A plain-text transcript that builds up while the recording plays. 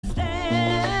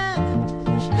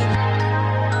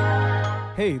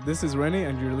Hey, this is Rennie,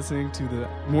 and you're listening to the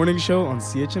morning show on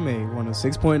CHMA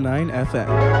 106.9 FM.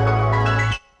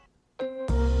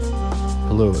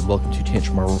 Hello, and welcome to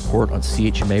Tantramar Report on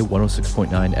CHMA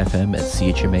 106.9 FM at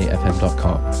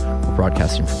chmafm.com. We're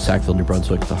broadcasting from Sackville, New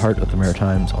Brunswick, the heart of the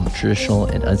Maritimes, on the traditional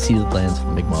and unceded lands of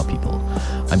the Mi'kmaq people.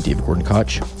 I'm David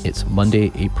Gordon-Koch. It's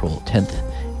Monday, April 10th,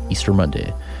 Easter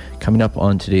Monday. Coming up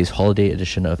on today's holiday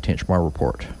edition of Tantramar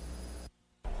Report.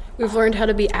 We've learned how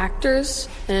to be actors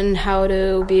and how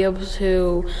to be able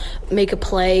to make a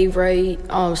play, write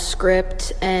a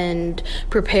script, and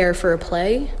prepare for a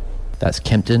play. That's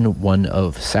Kempton, one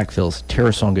of Sackville's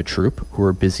Tarasonga troupe, who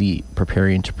are busy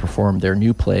preparing to perform their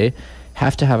new play,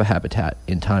 Have to Have a Habitat,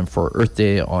 in time for Earth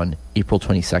Day on April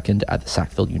 22nd at the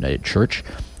Sackville United Church.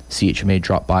 CHMA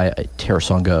dropped by a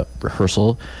Tarasonga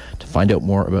rehearsal to find out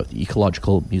more about the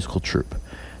ecological musical troupe.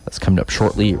 That's coming up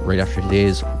shortly, right after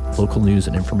today's local news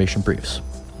and information briefs.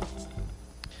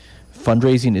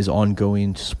 Fundraising is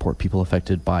ongoing to support people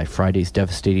affected by Friday's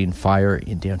devastating fire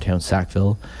in downtown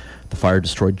Sackville. The fire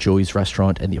destroyed Joey's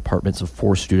restaurant and the apartments of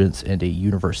 4 students and a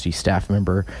university staff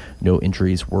member. No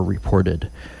injuries were reported.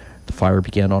 The fire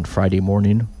began on Friday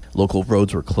morning. Local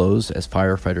roads were closed as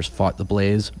firefighters fought the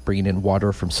blaze, bringing in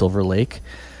water from Silver Lake.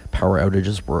 Power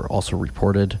outages were also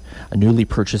reported. A newly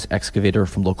purchased excavator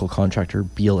from local contractor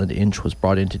Beal & Inch was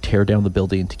brought in to tear down the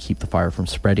building to keep the fire from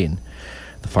spreading.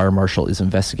 The fire marshal is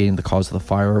investigating the cause of the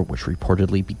fire, which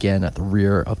reportedly began at the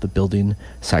rear of the building.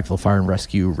 Sackville Fire and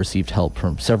Rescue received help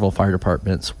from several fire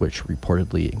departments, which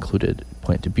reportedly included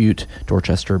Point Dubuque,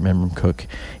 Dorchester, Memramcook,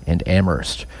 and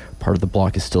Amherst. Part of the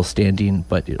block is still standing,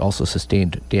 but it also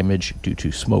sustained damage due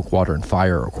to smoke, water, and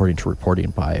fire, according to reporting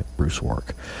by Bruce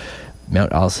Wark.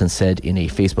 Mount Allison said in a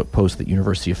Facebook post that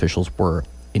university officials were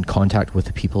in contact with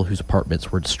the people whose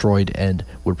apartments were destroyed and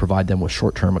would provide them with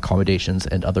short-term accommodations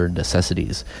and other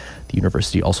necessities. The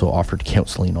university also offered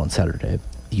counseling on Saturday.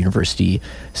 The university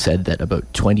said that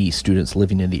about 20 students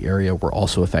living in the area were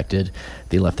also affected.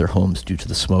 They left their homes due to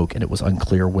the smoke, and it was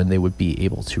unclear when they would be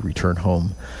able to return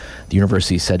home. The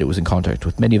university said it was in contact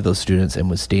with many of those students and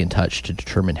would stay in touch to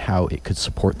determine how it could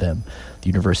support them. The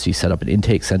university set up an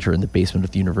intake center in the basement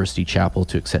of the university chapel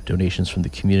to accept donations from the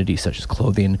community, such as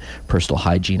clothing, personal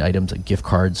hygiene items, and gift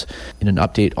cards. In an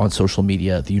update on social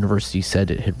media, the university said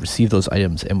it had received those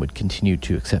items and would continue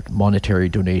to accept monetary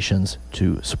donations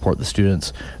to support the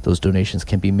students. Those donations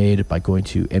can be made by going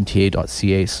to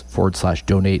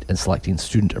mta.ca/donate and selecting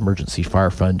Student Emergency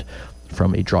Fire Fund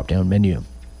from a drop-down menu.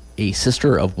 A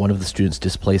sister of one of the students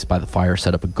displaced by the fire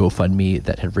set up a GoFundMe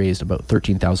that had raised about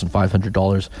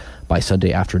 $13,500 by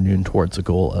Sunday afternoon towards a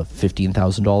goal of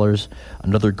 $15,000.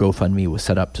 Another GoFundMe was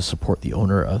set up to support the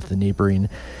owner of the neighboring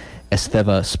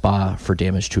Esteva Spa for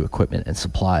damage to equipment and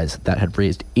supplies that had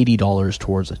raised $80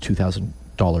 towards a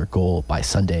 $2,000 goal by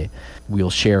Sunday. We'll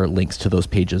share links to those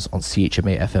pages on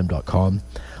chmafm.com.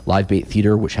 Live Bait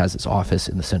Theatre, which has its office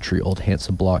in the century-old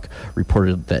Hanson block,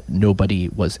 reported that nobody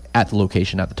was at the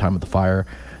location at the time of the fire.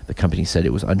 The company said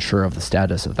it was unsure of the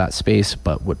status of that space,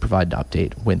 but would provide an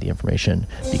update when the information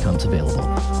becomes available.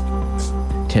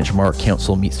 Tantramar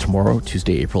Council meets tomorrow,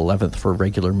 Tuesday, April 11th, for a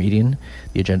regular meeting.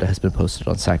 The agenda has been posted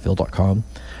on sackville.com.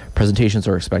 Presentations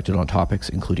are expected on topics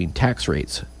including tax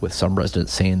rates, with some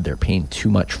residents saying they're paying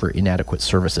too much for inadequate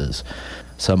services.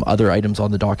 Some other items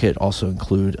on the docket also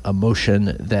include a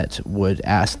motion that would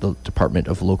ask the Department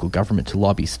of Local Government to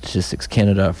lobby Statistics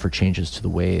Canada for changes to the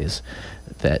ways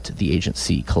that the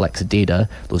agency collects data.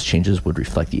 Those changes would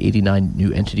reflect the 89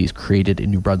 new entities created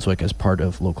in New Brunswick as part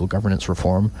of local governance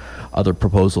reform. Other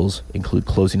proposals include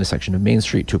closing a section of Main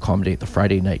Street to accommodate the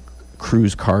Friday night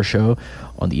cruise car show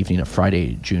on the evening of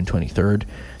Friday, June 23rd.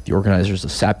 The organizers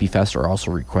of Sappy Fest are also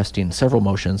requesting several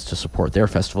motions to support their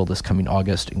festival this coming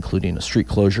August, including a street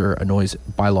closure, a noise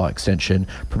bylaw extension,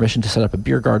 permission to set up a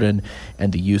beer garden,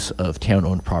 and the use of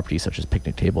town-owned property such as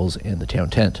picnic tables and the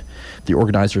town tent. The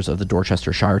organizers of the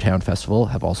Dorchester Shiretown Festival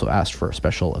have also asked for a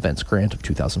special events grant of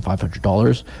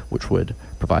 $2,500, which would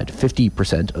provide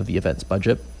 50% of the event's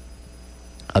budget.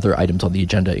 Other items on the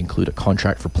agenda include a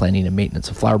contract for planning and maintenance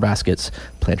of flower baskets,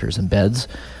 planters, and beds,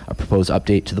 a proposed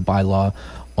update to the bylaw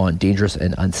on dangerous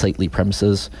and unsightly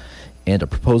premises, and a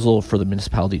proposal for the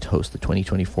municipality to host the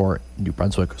 2024 New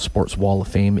Brunswick Sports Wall of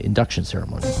Fame induction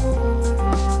ceremony.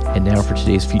 And now for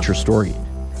today's feature story.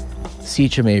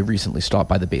 CHMA recently stopped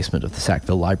by the basement of the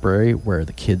Sackville Library, where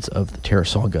the kids of the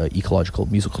Tarasonga Ecological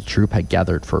Musical Troupe had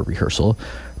gathered for a rehearsal.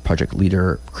 Project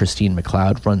leader Christine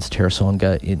McLeod runs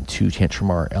Tarasonga in 2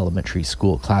 Tantramar Elementary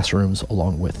School classrooms,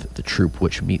 along with the troupe,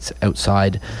 which meets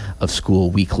outside of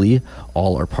school weekly.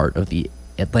 All are part of the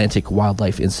Atlantic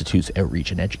Wildlife Institute's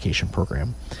Outreach and Education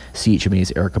Program.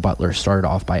 CHMA's Erica Butler started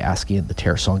off by asking the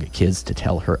Tarasonga kids to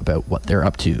tell her about what they're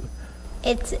up to.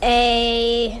 It's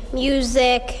a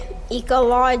music,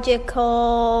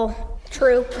 ecological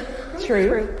troupe.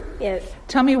 Troupe? Yes.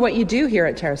 Tell me what you do here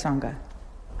at Tarasonga.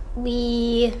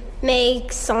 We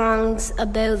make songs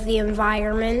about the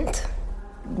environment.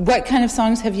 What kind of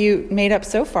songs have you made up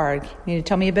so far? Can you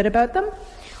tell me a bit about them?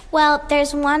 Well,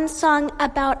 there's one song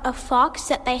about a fox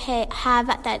that they have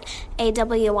at that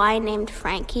AWI named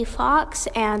Frankie Fox,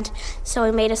 and so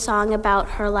we made a song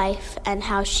about her life and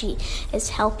how she is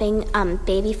helping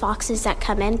baby foxes that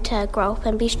come in to grow up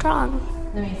and be strong.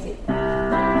 Let me see.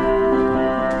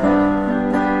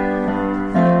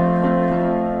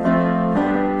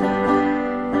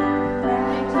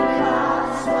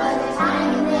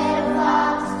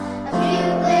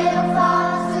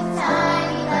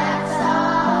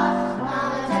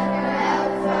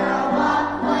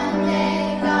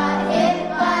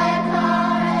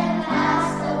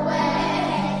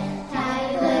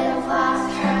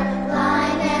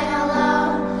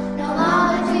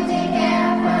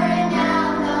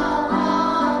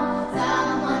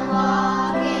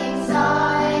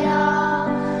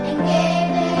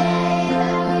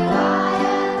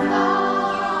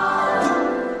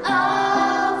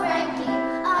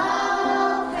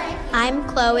 I'm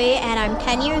Chloe, and I'm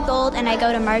 10 years old, and I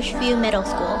go to Marshview Middle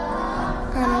School.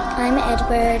 I'm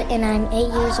Edward, and I'm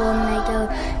 8 years old, and I go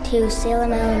to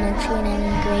Salem Elementary, and I'm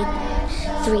in grade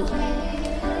 3.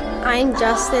 I'm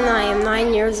Justin, I am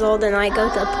 9 years old, and I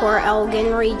go to Port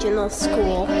Elgin Regional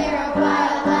School.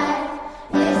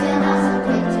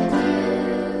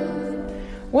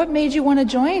 What made you want to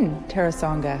join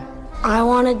Tarasonga? I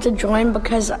wanted to join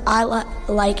because I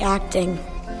like acting.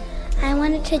 I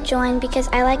wanted to join because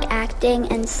I like acting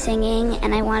and singing,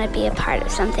 and I want to be a part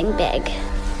of something big.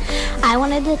 I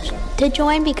wanted to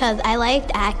join because I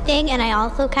liked acting, and I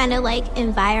also kind of like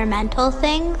environmental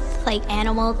things, like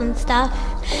animals and stuff.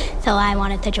 So I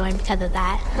wanted to join because of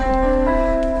that.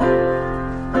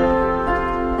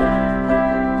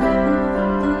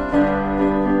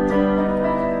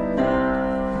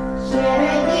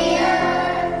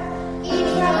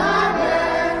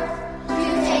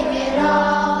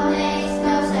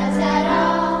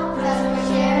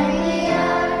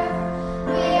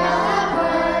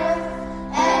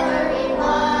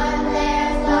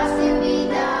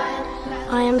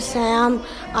 Sam.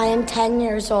 I am 10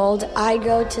 years old. I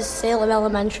go to Salem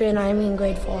Elementary and I'm in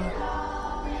grade 4.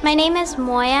 My name is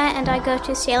Moya and I go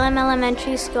to Salem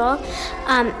Elementary School.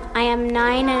 I am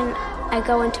 9 and I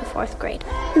go into 4th grade.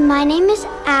 My name is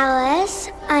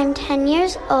Alice. I'm 10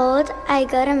 years old. I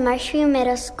go to Marshview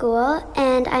Middle School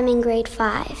and I'm in grade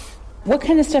 5. What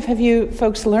kind of stuff have you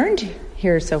folks learned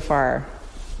here so far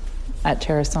at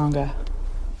Tarasonga?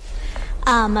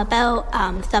 About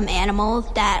some animals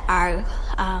that are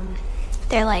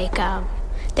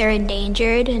they're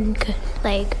endangered, and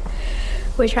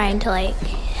we're trying to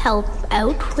help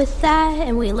out with that,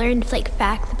 and we learned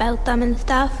facts about them and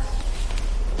stuff.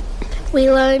 We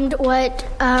learned what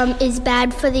is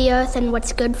bad for the earth and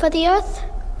what's good for the earth.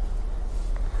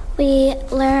 We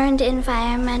learned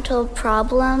environmental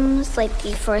problems like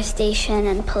deforestation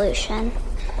and pollution.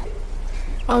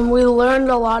 We learned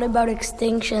a lot about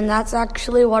extinction. That's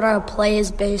actually what our play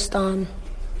is based on.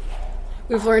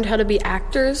 We've learned how to be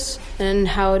actors and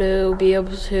how to be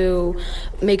able to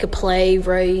make a play,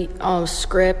 write a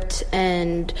script,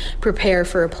 and prepare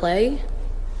for a play.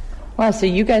 Wow, so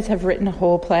you guys have written a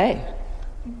whole play.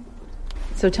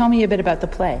 So tell me a bit about the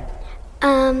play.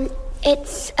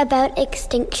 It's about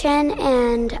extinction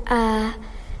and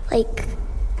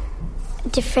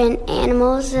different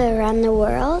animals around the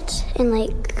world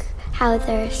and how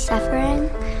they're suffering.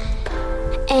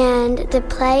 And the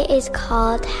play is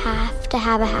called Have to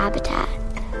Have a Habitat.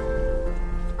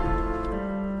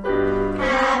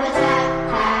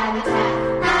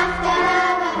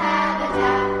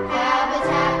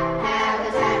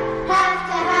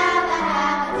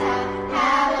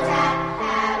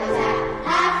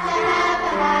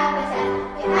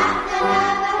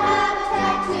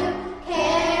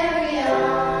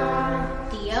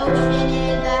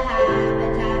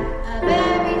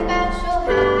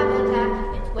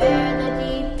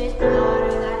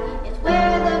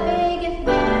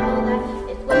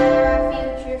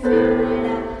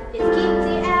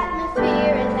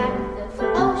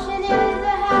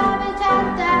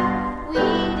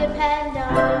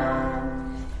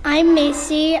 I'm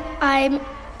Macy. I'm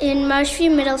in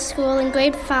Marshview Middle School in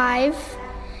grade 5,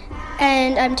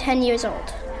 and I'm 10 years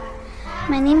old.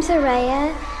 My name's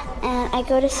Araya, and I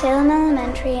go to Salem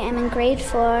Elementary. I'm in grade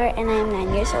 4, and I'm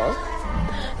 9 years old.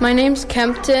 My name's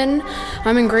Kempton.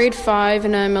 I'm in grade 5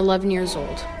 and I'm 11 years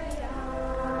old.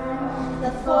 The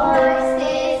forest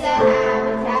is a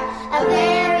habitat, a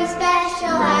very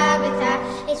special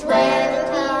habitat. It's where the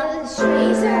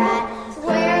trees are at. It's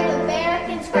where the bear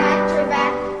can scratch your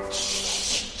back.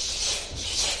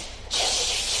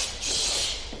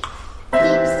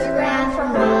 Keeps the ground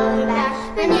from rolling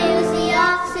back. Renews the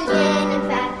oxygen and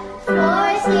fat.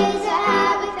 Forest is a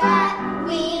habitat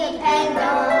we depend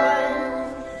on.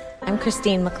 I'm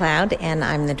Christine McLeod, and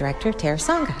I'm the director of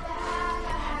Terrasonga.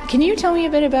 Can you tell me a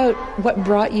bit about what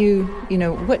brought you,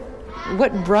 what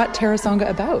brought Terrasonga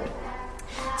about?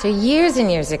 So years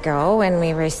and years ago, when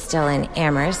we were still in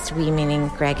Amherst, we meaning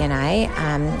Greg and I,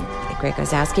 Greg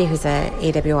Ozowski, who's a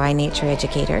AWI nature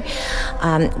educator,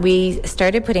 we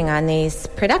started putting on these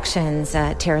productions,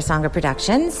 Terrasonga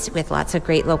productions, with lots of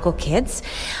great local kids.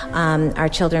 Our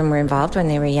children were involved when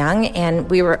they were young, and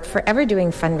we were forever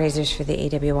doing fundraisers for the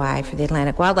AWI, for the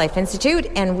Atlantic Wildlife Institute,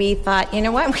 and we thought, you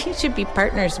know what, we should be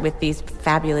partners with these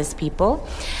fabulous people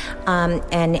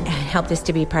and help this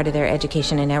to be part of their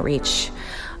education and outreach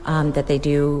that they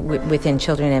do within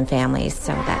children and families.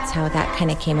 So that's how that kind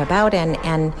of came about.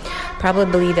 And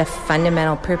probably the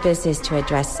fundamental purpose is to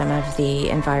address some of the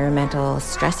environmental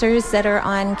stressors that are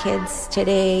on kids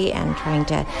today and trying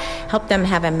to help them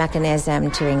have a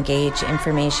mechanism to engage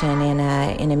information in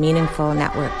a meaningful,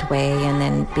 networked way, and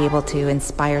then be able to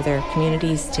inspire their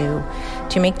communities to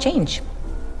make change.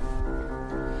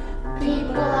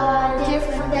 People are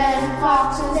different than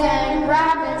foxes and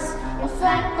rabbits.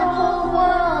 Affect the whole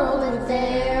world with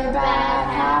their bad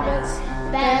habits.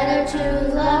 Better to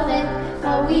love it,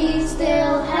 but we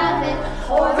still have it.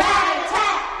 Or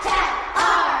rat-a-tat-tat,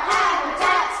 our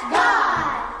habitat's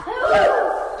gone.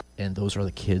 Woo! And those are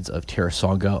the kids of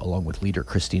Terrasonga, along with leader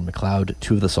Christine McLeod.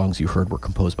 2 of the songs you heard were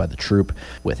composed by the troupe,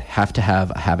 with Have to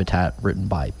Have a Habitat written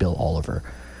by Bill Oliver.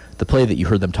 The play that you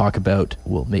heard them talk about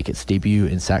will make its debut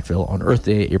in Sackville on Earth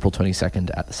Day, April 22nd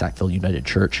at the Sackville United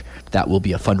Church. That will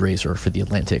be a fundraiser for the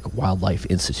Atlantic Wildlife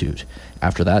Institute.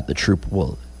 After that, the troupe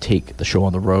will take the show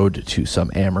on the road to some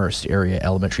Amherst area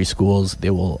elementary schools. They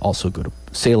will also go to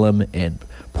Salem and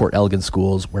Port Elgin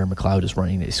schools, where McLeod is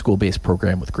running a school-based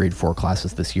program with grade 4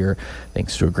 classes this year,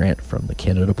 thanks to a grant from the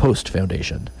Canada Post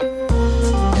Foundation.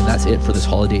 And that's it for this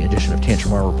holiday edition of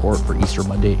Tantramar Report for Easter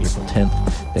Monday, April 10th.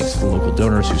 Thanks to the local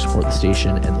donors who support the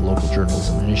station and the Local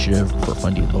Journalism Initiative for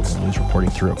funding local news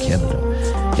reporting throughout Canada.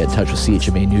 Get in touch with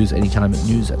CHMA News anytime at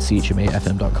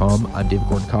news@chmafm.com. I'm David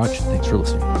Gordon-Koch. Thanks for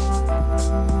listening.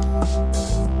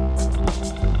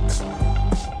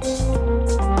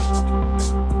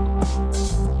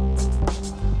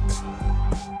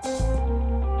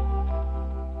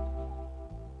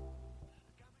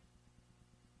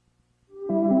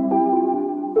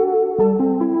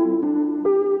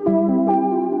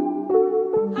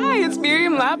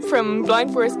 From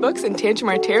Blind Forest Books and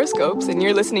Tantramar Terrascopes, and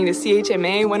you're listening to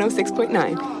CHMA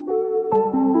 106.9.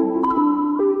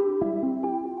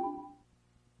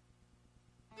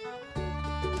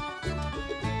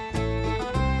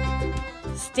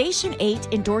 Station 8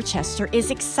 in Dorchester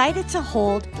is excited to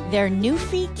hold their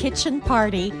Newfie Kitchen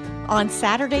Party on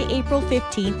Saturday, April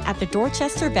 15th at the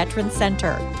Dorchester Veterans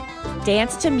Center.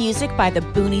 Dance to music by the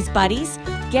Boonies Buddies,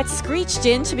 get screeched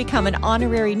in to become an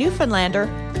honorary Newfoundlander,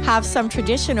 have some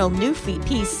traditional Newfie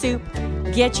pea soup,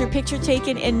 get your picture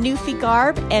taken in Newfie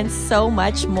garb, and so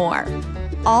much more.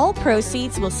 All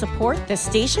proceeds will support the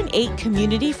Station 8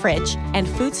 Community Fridge and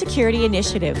Food Security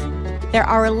Initiative. There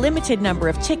are a limited number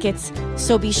of tickets,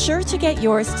 so be sure to get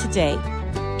yours today.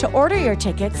 To order your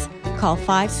tickets, call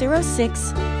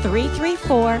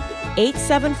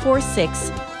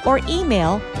 506-334-8746 or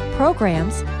email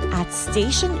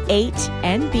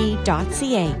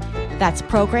programs@station8nb.ca. That's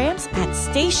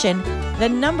programs@station, the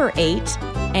number 8,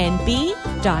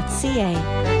 nb.ca.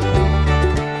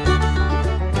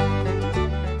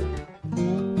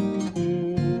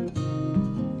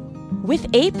 With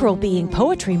April being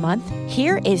Poetry Month,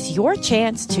 here is your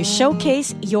chance to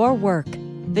showcase your work.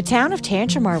 The town of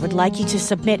Tantramar would like you to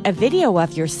submit a video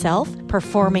of yourself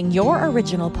performing your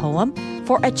original poem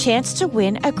for a chance to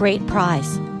win a great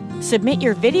prize. Submit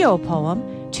your video poem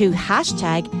to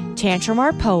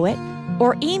 #TantramarPoet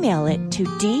or email it to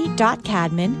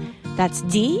d.cadman, that's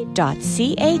d.cadman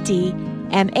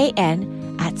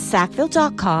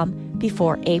 @sackville.com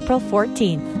before April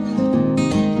 14th.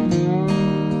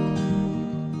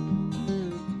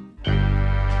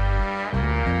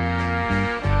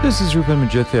 This is Ruben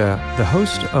Majuthia, the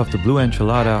host of The Blue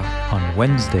Enchilada on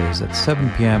Wednesdays at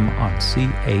 7 p.m. on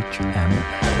CHMA.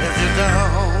 If you're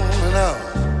down and out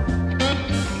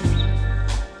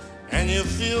and you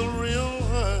feel real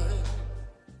hurt,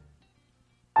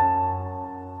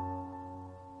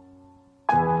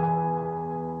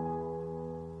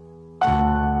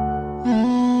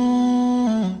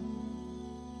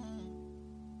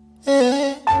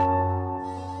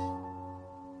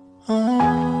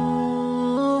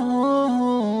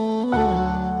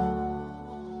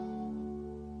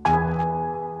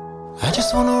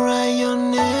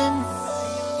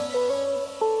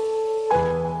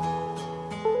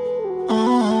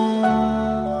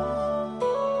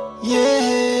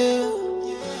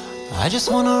 I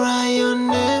just wanna write your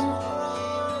name.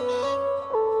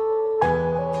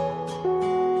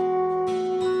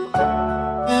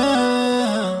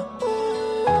 Yeah.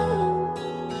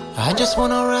 I just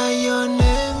wanna write your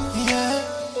name. Yeah.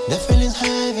 The feeling's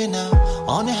heavy now,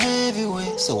 on a heavy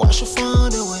way, so I should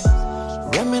find a way.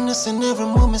 Reminiscing every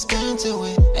moment spent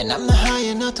away, and I'm not high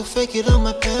enough to fake it on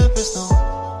my purpose, no.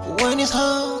 When it's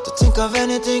hard to think of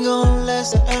anything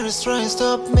unless the air is trying to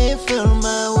stop me feel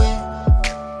my way.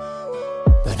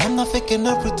 But I'm not faking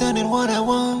or pretending what I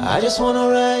want. I just wanna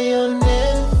write your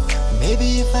name.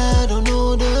 Maybe if I don't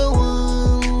know the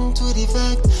one to the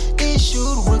fact, it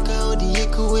should work out the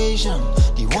equation,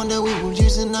 the one that we will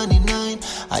use in 99.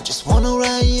 I just wanna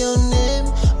write your name.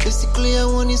 Basically I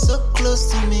want it so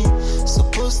close to me,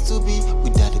 supposed to be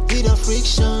without a bit of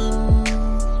friction.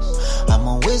 I'm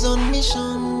always on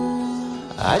mission.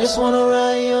 I just wanna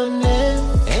write your name.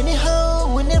 Anyhow,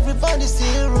 when everybody's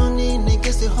still running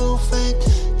against the whole fact,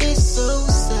 it's so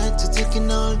sad to take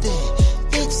it all day.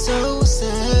 It's so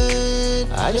sad.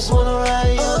 I just wanna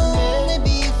write your name.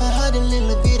 Maybe if I had a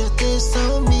little bit of taste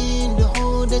on me in the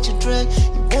hole that you drag,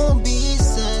 it won't be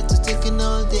sad to take it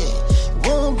all day. It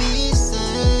won't be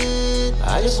sad.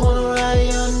 I just wanna write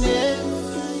your name.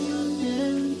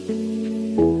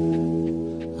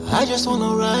 I just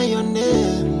wanna write your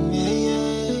name.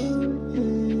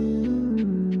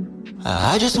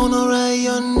 I just wanna write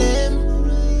your name.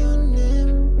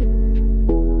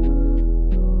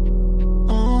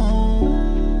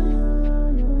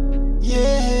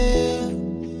 Yeah.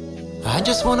 I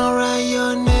just wanna write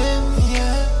your name.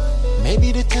 Yeah.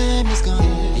 Maybe the time is gone.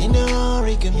 In the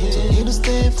Oregon, so need to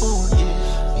stay forward.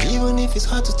 Even if it's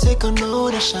hard to take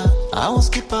another shot, I won't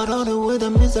skip out all the way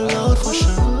that means a lot for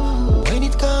sure. When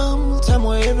it comes, time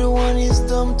where everyone is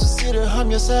dumb to see the harm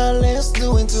your silence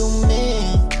doing to me.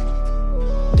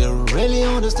 They really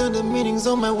understand the meanings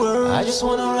of my words. I just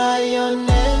wanna write your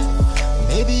name.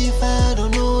 Maybe if I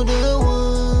don't know the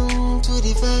one to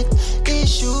the fact, it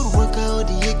should work out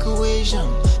the equation,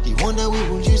 the one that we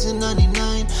will use in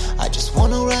 99. I just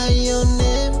wanna write your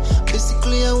name.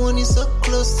 Basically I want it so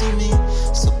close to me,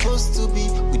 supposed to be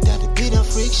without a bit of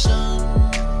friction.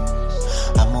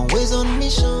 I'm always on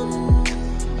mission.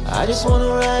 I just wanna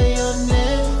write your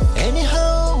name.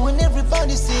 Anyhow, when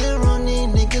everybody's still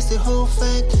running against the whole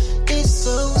fact, it's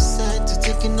so sad to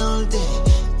take it all day.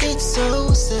 It's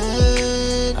so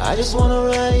sad. I just wanna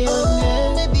write your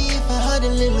name. Maybe if I had a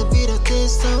little bit of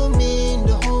taste on me in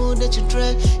the hole that you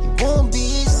drag, it won't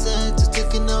be sad to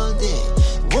take it all day.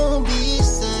 It won't be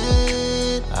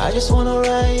sad. I just wanna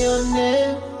write your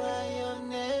name.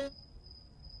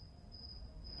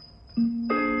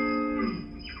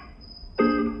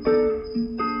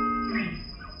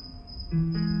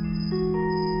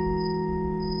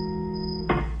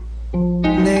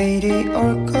 내일이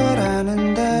올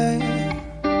거라는데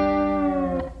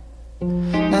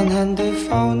난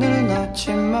핸드폰을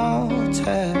놓지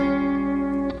못해.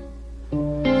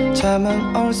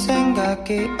 잠은 올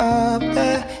생각이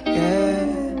없대.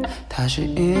 yeah. 다시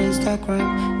인스타그램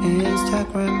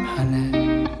하네.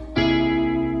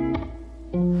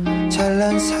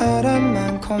 잘난 사람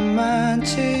많고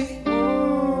많지.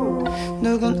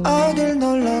 누군 어딜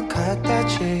놀러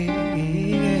갔다지.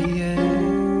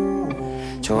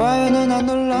 좋아요는 안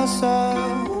눌렀어.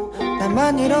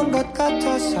 나만 이런 것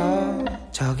같아서.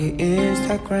 저기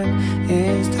인스타그램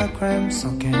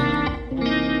속엔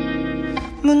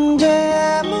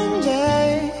문제야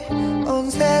문제. 온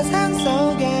세상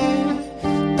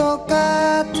속에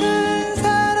똑같은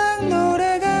사랑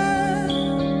노래가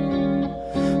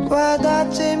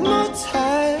와닿지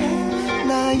못할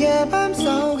나의 밤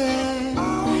속에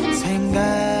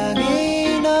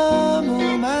생각이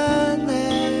너무 많네.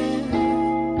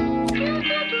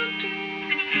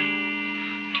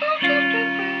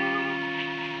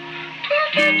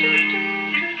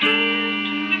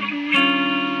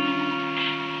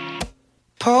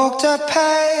 복잡해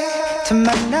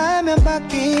틈만 나면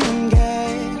바뀌는 게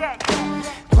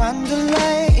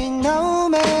관둘래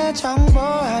이놈의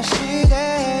정보화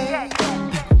시대.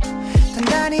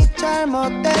 단단히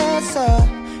잘못됐어.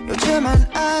 요즘은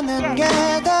아는 게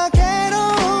더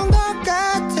괴로운 것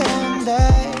같은데.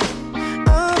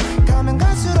 가면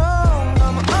갈수록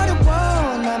너무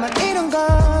어려워. 나만 이런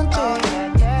건지.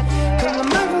 그런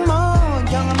말고 뭐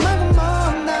영화 말고 뭐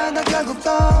나도 결국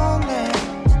떠네.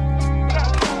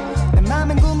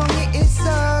 맘엔 구멍이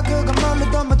있어. 그건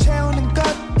뭘로도 못 채우는 것.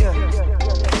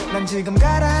 난 지금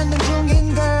가라앉는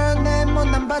중인 걸. 내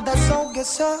못난 바다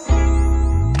속에서.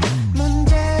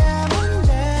 문제야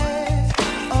문제.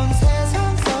 온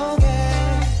세상 속에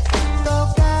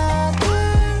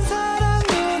똑같은 사랑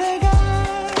노래가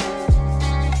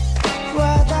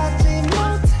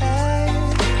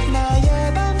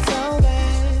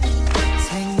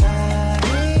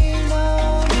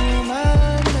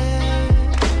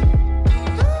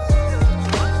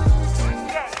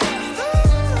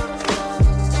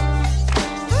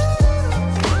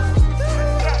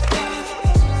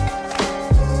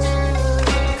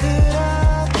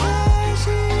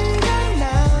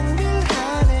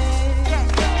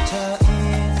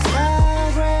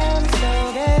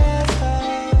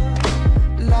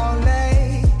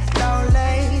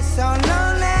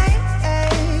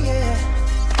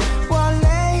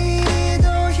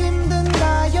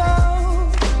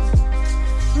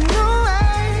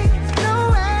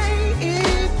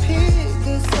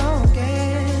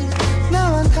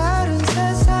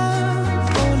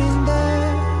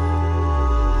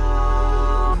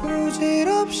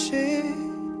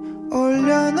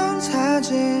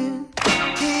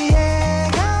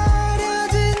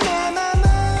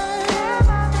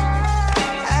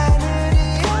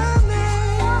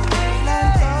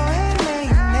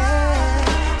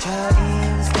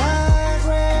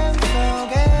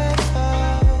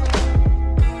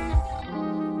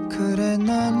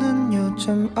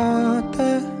요즘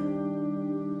어때?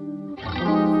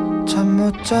 잠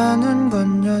못 자는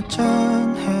건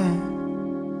여전해.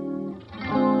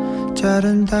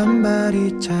 자른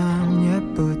단발이 참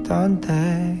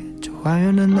예쁘던데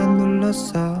좋아요는 안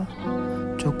눌렀어.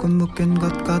 조금 묶인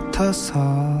것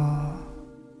같아서.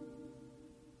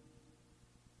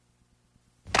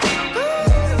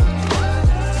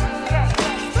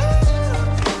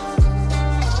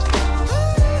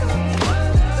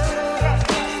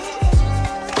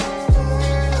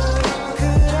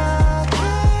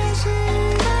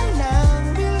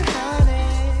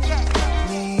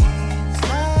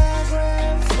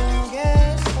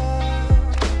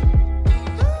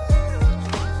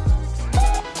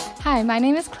 Hi, my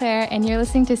name is Claire, and you're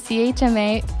listening to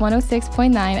CHMA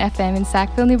 106.9 FM in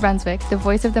Sackville, New Brunswick, the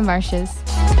voice of the marshes.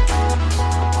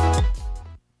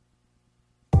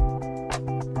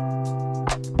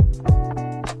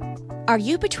 Are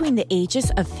you between the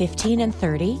ages of 15 and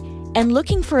 30 and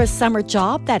looking for a summer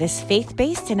job that is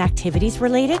faith-based and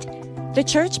activities-related? The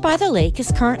Church by the Lake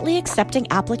is currently accepting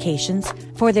applications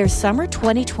for their Summer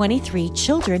 2023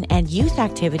 Children and Youth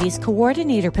Activities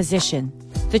Coordinator position.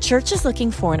 The church is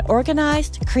looking for an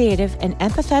organized, creative, and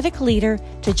empathetic leader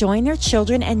to join their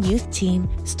children and youth team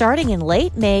starting in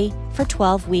late May for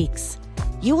 12 weeks.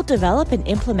 You will develop and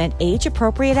implement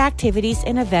age-appropriate activities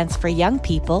and events for young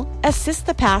people, assist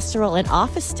the pastoral and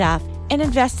office staff, and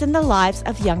invest in the lives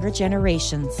of younger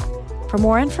generations. For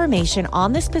more information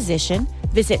on this position,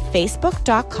 visit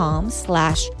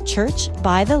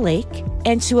facebook.com/churchbythelake,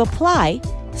 and to apply,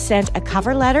 send a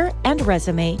cover letter and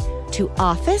resume to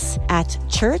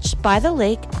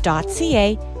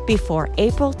office@churchbythelake.ca before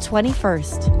April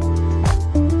 21st.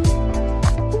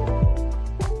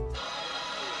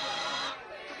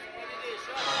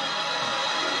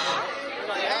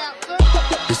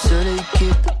 Le soleil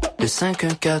quitte le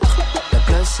 5-1-4, la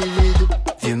place est vide,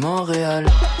 vieux Montréal.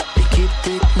 L'équipe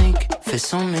technique fait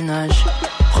son ménage.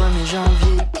 1er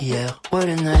janvier, hier, what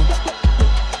a night.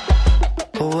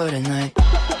 Oh what a night.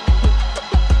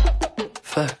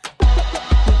 Fuck.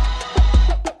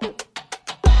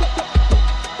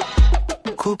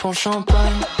 Coupe en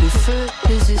champagne, les feux,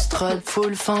 les estrades,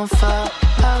 full fanfare.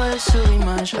 Arrêt sur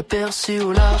image, aperçu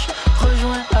au large.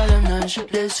 Rejoint à la nage,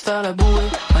 laisse faire la bouée.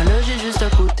 Ma loge est juste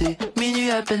à côté, minuit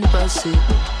à peine passé.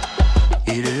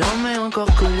 Et le lendemain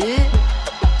encore collé.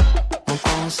 Donc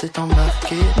on s'est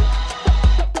embarqué.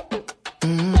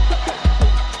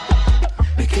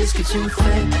 Mais qu'est-ce que tu me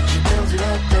fais? J'ai perdu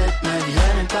la tête, ma vie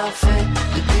elle est parfaite.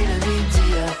 Depuis la nuit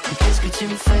d'hier, mais qu'est-ce que tu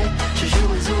me fais? Je joue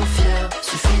aux fiers,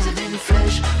 suffisait d'une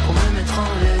flèche pour me mettre en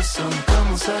laisse. Oh, mais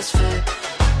comment ça se fait?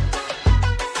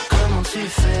 Comment tu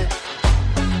fais?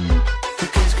 Mais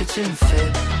qu'est-ce que tu me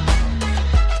fais?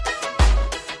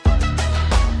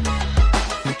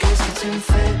 Mais qu'est-ce que tu me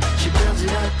fais? J'ai perdu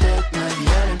la tête, ma vie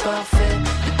elle est parfaite.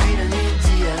 Depuis la nuit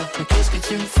d'hier, mais qu'est-ce que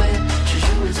tu me fais? Je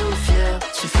joue aux fiers,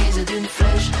 suffisait d'une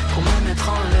flèche pour me mettre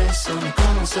en laisse. Oh, mais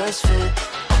comment ça se fait?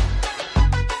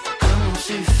 Comment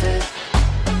tu fais?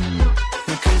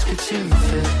 Mais qu'est-ce que tu me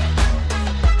fais?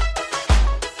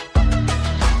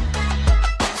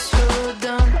 Slow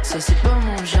down, ça c'est pas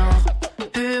mon genre.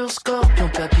 Pur scorpion,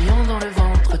 papillon dans le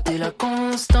ventre. T'es la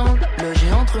constante,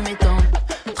 logé entre mes tempes.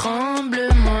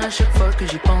 Tremble-moi à chaque fois que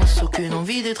j'y pense. Aucune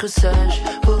envie d'être sage.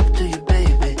 Hope to you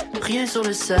baby, rien sur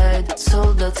le side.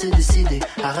 Sold out, c'est décidé.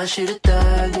 Arracher le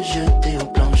tag, jeter au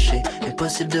plancher.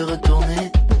 Impossible de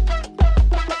retourner.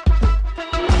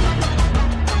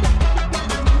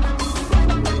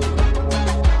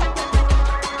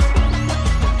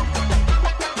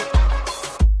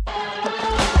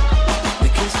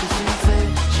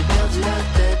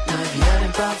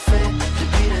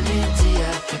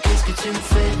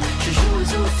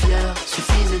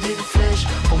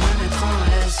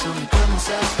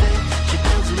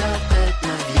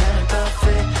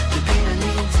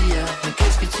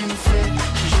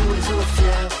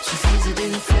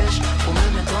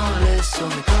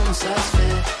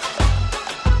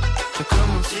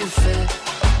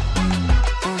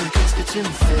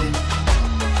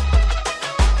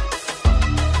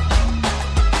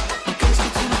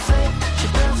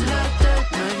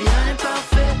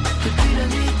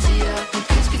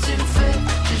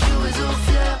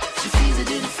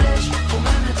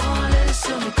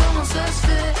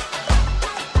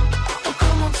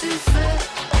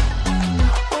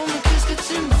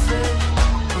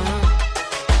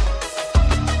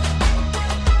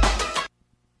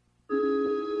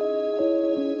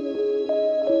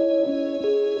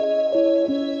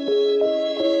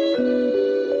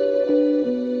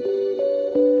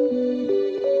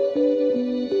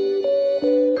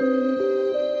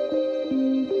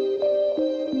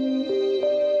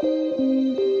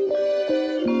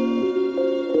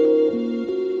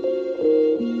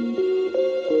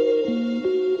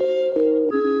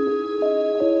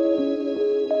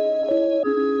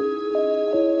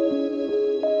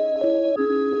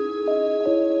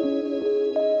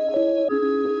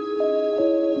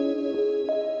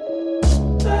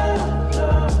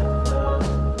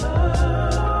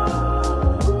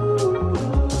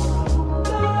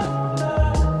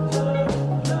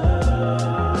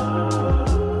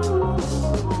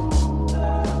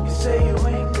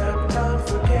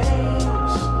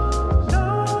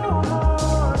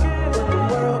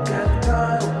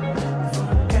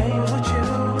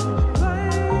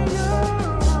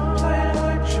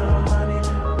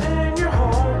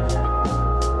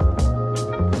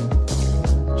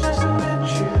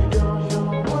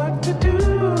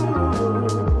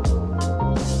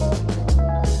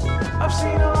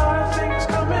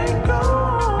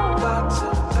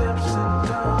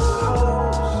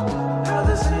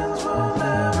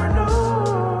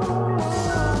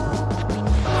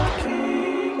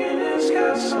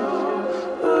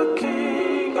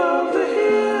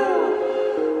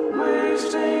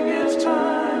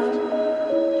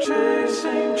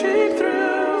 chasing cheap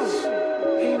thrills.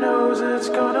 He knows it's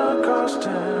gonna cost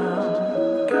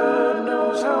him. God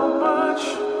knows how much.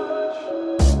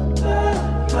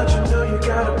 But you know you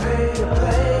gotta pay to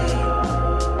play.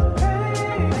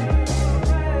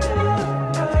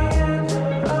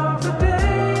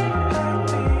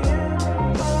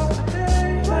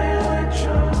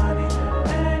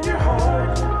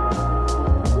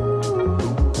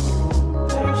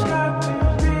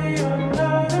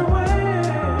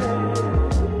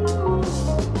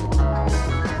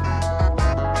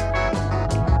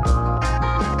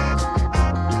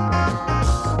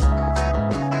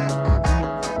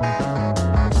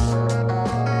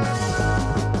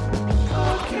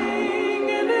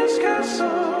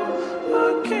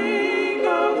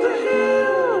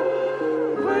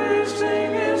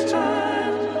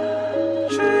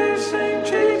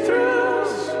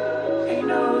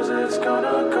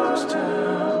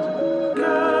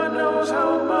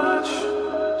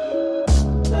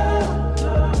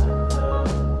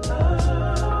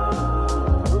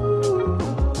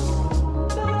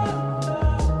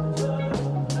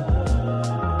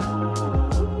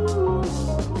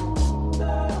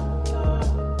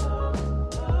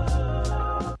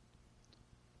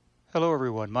 Hello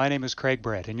everyone, my name is Craig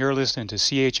Brett and you're listening to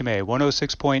CHMA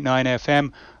 106.9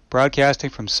 FM, broadcasting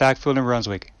from Sackville, New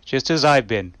Brunswick, just as I've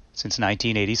been since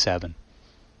 1987.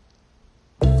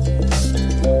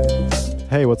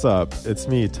 Hey, what's up? It's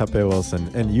me, Tepe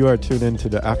Wilson, and you are tuned in to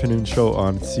the afternoon show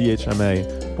on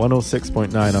CHMA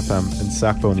 106.9 FM in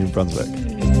Sackville, New Brunswick.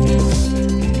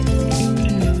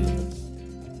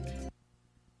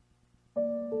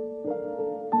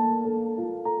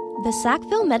 The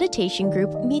Sackville Meditation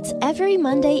Group meets every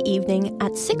Monday evening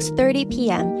at 6:30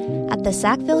 p.m. at the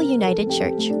Sackville United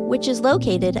Church, which is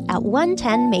located at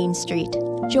 110 Main Street.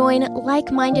 Join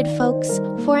like-minded folks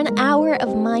for an hour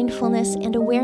of mindfulness and awareness